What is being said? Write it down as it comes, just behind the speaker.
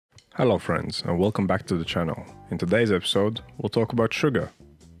Hello friends, and welcome back to the channel. In today's episode, we'll talk about sugar,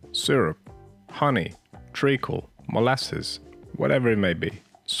 syrup, honey, treacle, molasses, whatever it may be,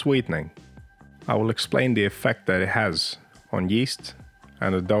 sweetening. I will explain the effect that it has on yeast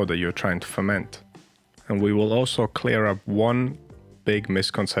and the dough that you're trying to ferment. And we will also clear up one big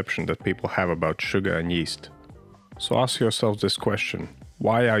misconception that people have about sugar and yeast. So ask yourself this question: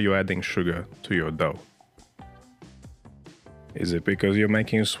 why are you adding sugar to your dough? Is it because you're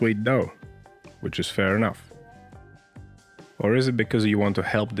making a sweet dough, which is fair enough? Or is it because you want to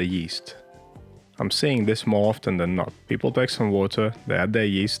help the yeast? I'm seeing this more often than not. People take some water, they add their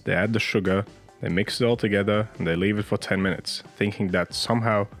yeast, they add the sugar, they mix it all together and they leave it for 10 minutes, thinking that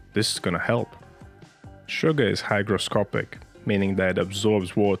somehow this is gonna help. Sugar is hygroscopic, meaning that it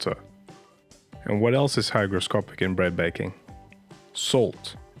absorbs water. And what else is hygroscopic in bread baking?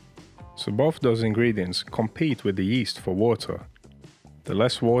 Salt. So both those ingredients compete with the yeast for water. The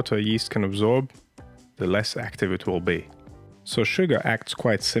less water yeast can absorb, the less active it will be. So sugar acts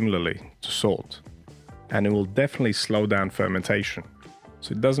quite similarly to salt, and it will definitely slow down fermentation.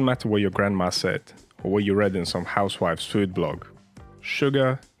 So it doesn't matter what your grandma said or what you read in some housewife's food blog.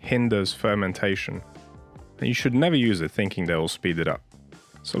 Sugar hinders fermentation, and you should never use it thinking that will speed it up.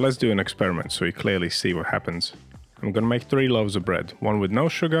 So let's do an experiment so you clearly see what happens. I'm gonna make 3 loaves of bread, one with no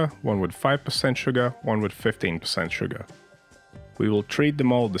sugar, one with 5% sugar, one with 15% sugar. We will treat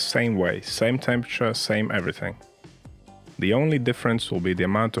them all the same way, same temperature, same everything. The only difference will be the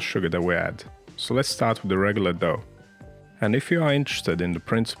amount of sugar that we add. So let's start with the regular dough. And if you are interested in the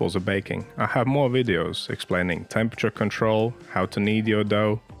principles of baking, I have more videos explaining temperature control, how to knead your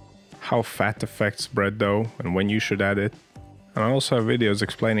dough, how fat affects bread dough and when you should add it. And I also have videos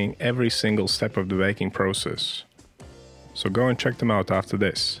explaining every single step of the baking process. So go and check them out after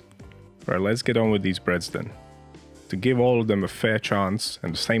this. Right, let's get on with these breads then. To give all of them a fair chance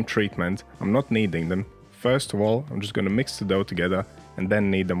and the same treatment, I'm not kneading them. First of all, I'm just going to mix the dough together and then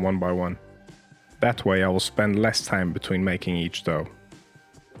knead them one by one. That way I will spend less time between making each dough.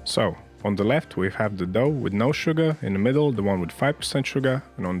 So, on the left we have the dough with no sugar, in the middle the one with 5% sugar,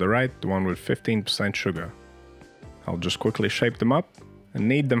 and on the right the one with 15% sugar. I'll just quickly shape them up and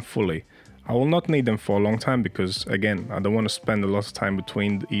knead them fully. I will not knead them for a long time because, again, I don't want to spend a lot of time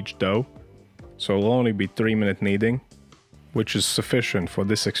between each dough. So it'll only be 3-minute kneading, which is sufficient for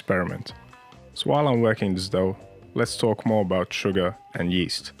this experiment. So while I'm working this dough, let's talk more about sugar and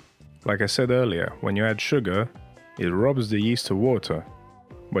yeast. Like I said earlier, when you add sugar, it robs the yeast of water.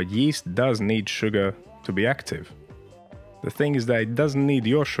 But yeast does need sugar to be active. The thing is that it doesn't need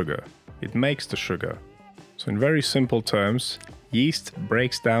your sugar, it makes the sugar. So in very simple terms, yeast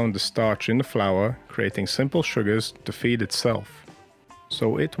breaks down the starch in the flour, creating simple sugars to feed itself.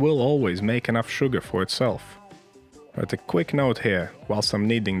 So it will always make enough sugar for itself. But a quick note here, whilst I'm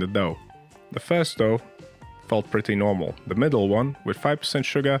kneading the dough. The first dough felt pretty normal. The middle one, with 5%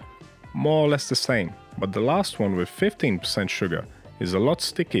 sugar, more or less the same. But the last one with 15% sugar is a lot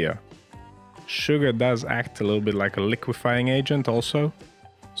stickier. Sugar does act a little bit like a liquefying agent also.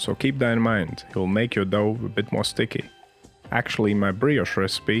 So keep that in mind, it will make your dough a bit more sticky. Actually, in my brioche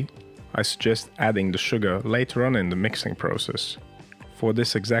recipe, I suggest adding the sugar later on in the mixing process. For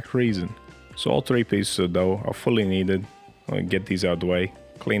this exact reason. So all 3 pieces of dough are fully kneaded. I'll get these out of the way,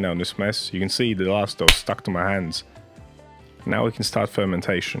 clean out this mess. You can see the last dough stuck to my hands. Now we can start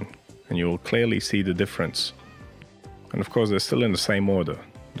fermentation, and you will clearly see the difference. And of course they're still in the same order.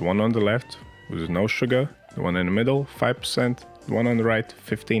 The one on the left with no sugar, the one in the middle 5%, the one on the right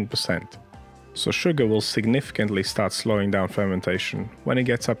 15%. So sugar will significantly start slowing down fermentation when it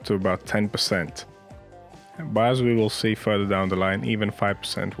gets up to about 10%. But as we will see further down the line, even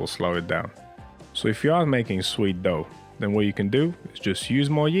 5% will slow it down. So if you are making sweet dough, then what you can do is just use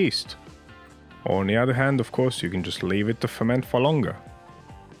more yeast. Or on the other hand, of course, you can just leave it to ferment for longer.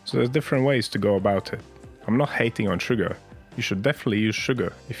 So there's different ways to go about it. I'm not hating on sugar. You should definitely use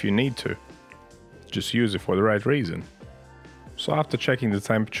sugar if you need to. Just use it for the right reason. So after checking the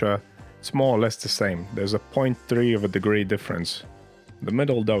temperature, it's more or less the same. There's a 0.3 of a degree difference. The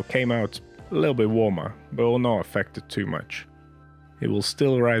middle dough came out a little bit warmer, but will not affect it too much. It will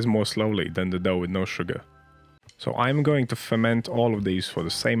still rise more slowly than the dough with no sugar. So I'm going to ferment all of these for the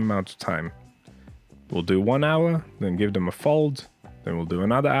same amount of time. We'll do 1 hour, then give them a fold, then we'll do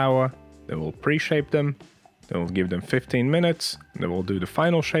another hour, then we'll pre-shape them, then we'll give them 15 minutes, then we'll do the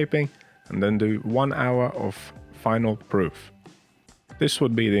final shaping, and then do 1 hour of final proof. This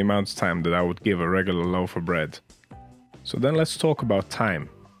would be the amount of time that I would give a regular loaf of bread. So then let's talk about time.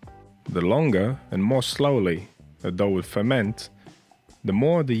 The longer and more slowly the dough will ferment, the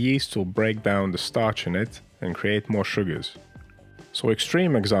more the yeast will break down the starch in it and create more sugars. So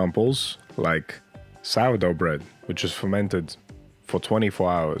extreme examples like sourdough bread, which is fermented for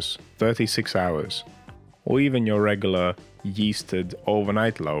 24 hours, 36 hours, or even your regular yeasted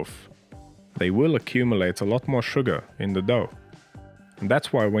overnight loaf, they will accumulate a lot more sugar in the dough. And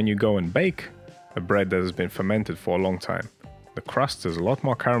that's why when you go and bake a bread that has been fermented for a long time, the crust is a lot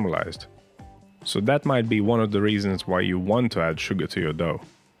more caramelized. So that might be one of the reasons why you want to add sugar to your dough.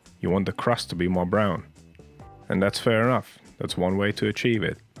 You want the crust to be more brown. And that's fair enough. That's one way to achieve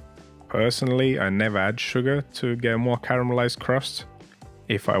it. Personally, I never add sugar to get a more caramelized crust.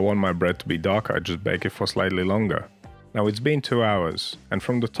 If I want my bread to be darker, I just bake it for slightly longer. Now it's been 2 hours, and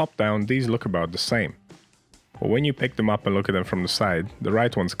from the top down, these look about the same. But when you pick them up and look at them from the side, the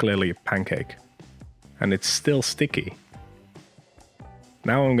right one's clearly a pancake. And it's still sticky.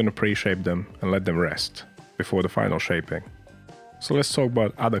 Now I'm gonna pre-shape them and let them rest before the final shaping. So let's talk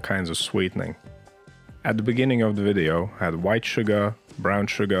about other kinds of sweetening. At the beginning of the video, I had white sugar, brown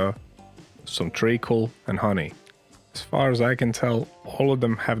sugar, some treacle and honey. As far as I can tell, all of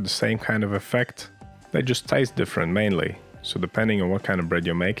them have the same kind of effect. They just taste different mainly, so depending on what kind of bread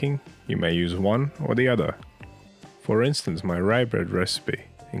you're making, you may use one or the other. For instance, my rye bread recipe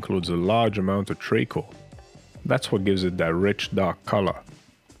includes a large amount of treacle. That's what gives it that rich dark color.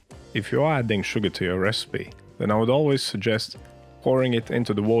 If you are adding sugar to your recipe, then I would always suggest pouring it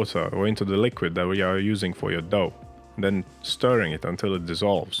into the water or into the liquid that we are using for your dough, and then stirring it until it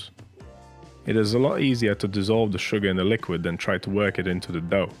dissolves. It is a lot easier to dissolve the sugar in the liquid than try to work it into the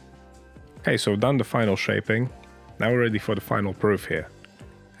dough. Okay, so I've done the final shaping. Now we're ready for the final proof here.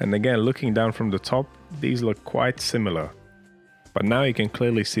 And again, looking down from the top, these look quite similar. But now you can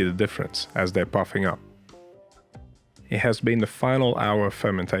clearly see the difference as they're puffing up. It has been the final hour of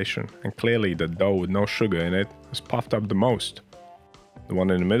fermentation, and clearly the dough with no sugar in it has puffed up the most. The one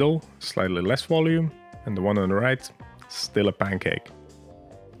in the middle, slightly less volume, and the one on the right, still a pancake.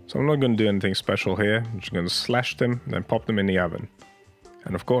 So I'm not going to do anything special here, I'm just going to slash them and then pop them in the oven.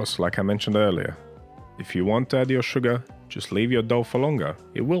 And of course, like I mentioned earlier, if you want to add your sugar, just leave your dough for longer,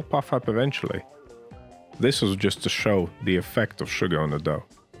 it will puff up eventually. This was just to show the effect of sugar on the dough.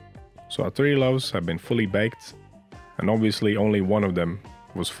 So our 3 loaves have been fully baked, and obviously only one of them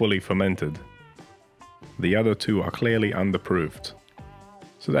was fully fermented. The other 2 are clearly underproofed.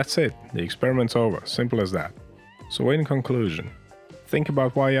 So that's it, the experiment's over, simple as that. So in conclusion, think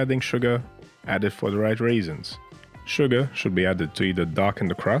about why you're adding sugar, add it for the right reasons. Sugar should be added to either darken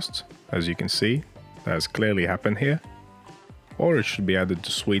the crust, as you can see, that has clearly happened here, or it should be added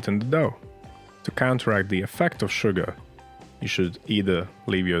to sweeten the dough. To counteract the effect of sugar, you should either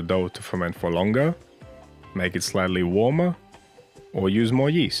leave your dough to ferment for longer, make it slightly warmer, or use more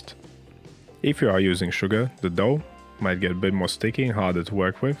yeast. If you are using sugar, the dough might get a bit more sticky and harder to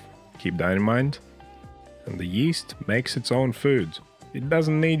work with, keep that in mind. And the yeast makes its own food, it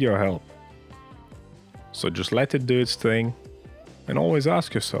doesn't need your help. So just let it do its thing, and always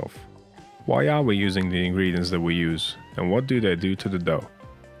ask yourself, why are we using the ingredients that we use, and what do they do to the dough?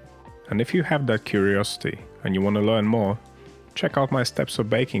 And if you have that curiosity and you want to learn more, check out my Steps of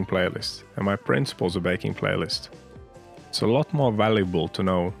Baking playlist and my Principles of Baking playlist. It's a lot more valuable to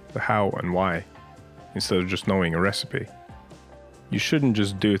know the how and why, instead of just knowing a recipe. You shouldn't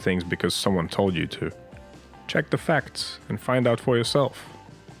just do things because someone told you to. Check the facts and find out for yourself.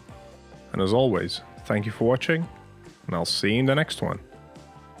 And as always, thank you for watching, and I'll see you in the next one.